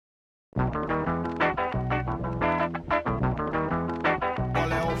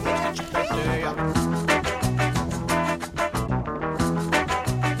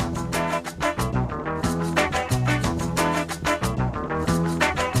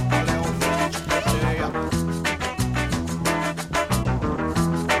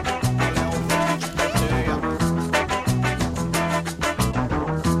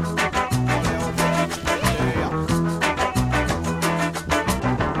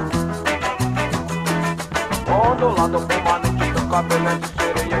rebolando permanente. Teu cabelo é de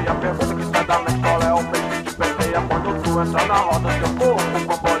sereia e a pergunta que sai da minha escola é o peixe que te penteia. Quando tu entra na roda, teu corpo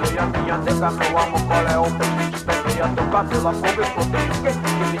bamboleia. Minha nega, meu amor, qual é o peixe que te penteia? Teu cabelo a fogo e protege o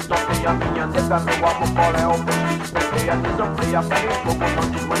que me tonteia. Minha nega, meu amor, qual é o peixe que te penteia? Desamplia, pega em fogo,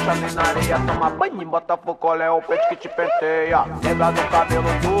 não te mancha nem na areia. Toma banho e bota fogo, qual é o peixe que te penteia? Nega do cabelo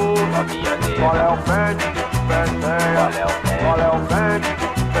duro, a minha nega, qual é o peixe que te penteia? Qual é o peixe que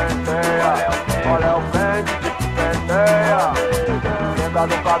te penteia? Qual é o peixe que te penteia? Nega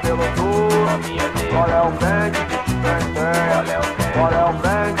do cabelo duro, a minha nega, qual é o peixe que te penteia? Qual é o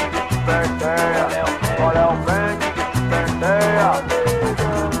peixe que te penteia? Qual é o peixe que te penteia?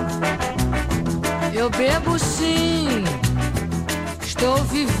 Eu bebo sim, estou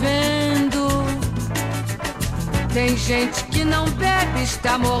vivendo. Tem gente que não bebe,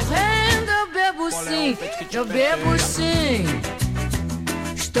 está morrendo. Eu bebo sim, eu bebo sim,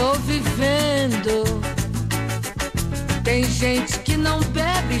 estou vivendo. Tem gente que não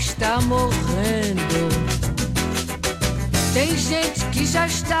bebe, está morrendo. Tem gente que já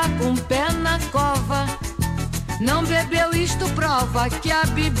está com o pé na cova. Não bebeu, isto prova que a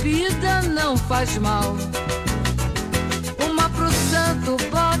bebida não faz mal. Uma pro santo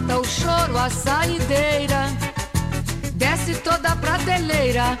bota o choro, a saideira. Desce toda a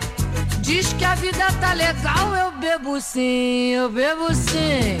prateleira. Diz que a vida tá legal, eu bebo sim, eu bebo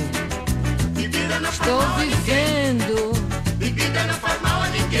sim. Estou vivendo. Bebida não faz mal a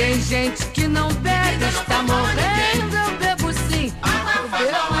ninguém. Tem gente que não bebe, está morrendo, eu bebo sim, eu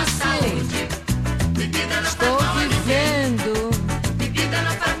bebo sim. Estou vivendo. Bebida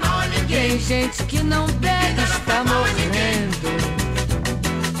não faz mal a ninguém. Tem gente que não bebe, está morrendo.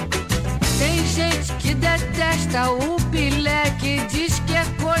 Tem gente que detesta o pileque, diz que é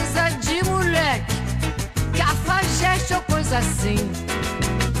coisa de moleque, cafajeste ou coisa assim.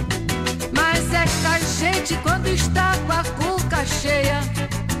 Mas esta gente, quando está com a cuca cheia,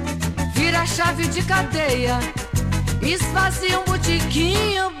 vira chave de cadeia, esvazia um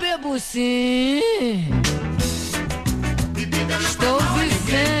botiquim, eu bebo sim. Estou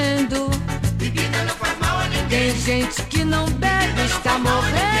vivendo. Bebida não faz mal a ninguém. Tem gente que não bebe, está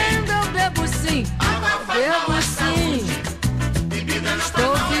morrendo, eu bebo sim, eu bebo sim.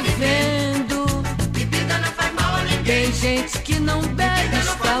 Estou vivendo. Bebida não faz mal a ninguém. Tem gente que não bebe,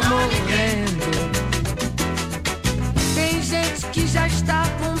 está morrendo. Tem gente que já está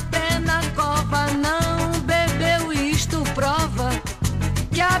com o pé na cova, não bebeu, isto prova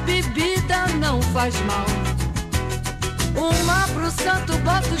que a bebida não faz mal. Uma pro santo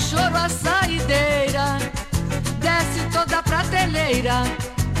bota o choro, a saideira. Desce toda a prateleira.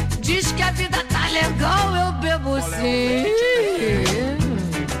 Diz que a vida tá legal, eu bebo sim.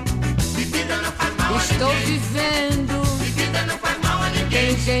 Bebida não faz mal a ninguém. Estou vivendo. Bebida não faz mal a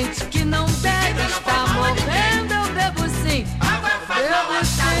ninguém. Tem gente que não bebe, está morrendo, eu bebo sim, bebo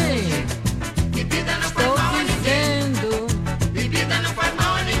sim. Bebida não faz Estou mal a ninguém. vivendo. Bebida não faz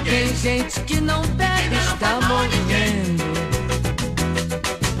mal a ninguém. Tem gente que não bebe, está morrendo.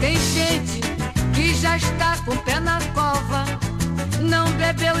 Tem gente que já está com o pé na cova. Não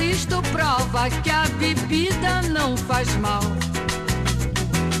bebeu, isto prova que a bebida não faz mal.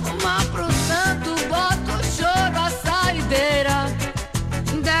 Uma pro santo bota o choro, a saideira.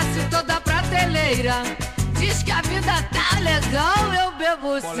 Desce toda a prateleira. Diz que a vida tá legal, eu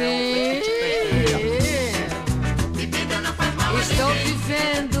bebo sim. Bebida não faz mal a Estou ninguém.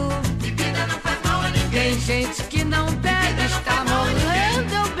 vivendo. Bebida não faz mal a ninguém. Tem gente que não bebe, está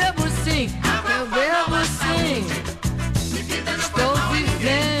morrendo, eu bebo sim, eu bebo sim. Bebida não faz Estou mal a ninguém.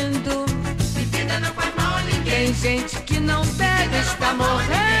 vivendo. Bebida não faz mal a ninguém. Tem gente que não bebe, está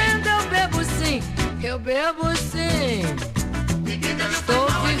morrendo, eu bebo sim, eu bebo sim. Bebida não faz Estou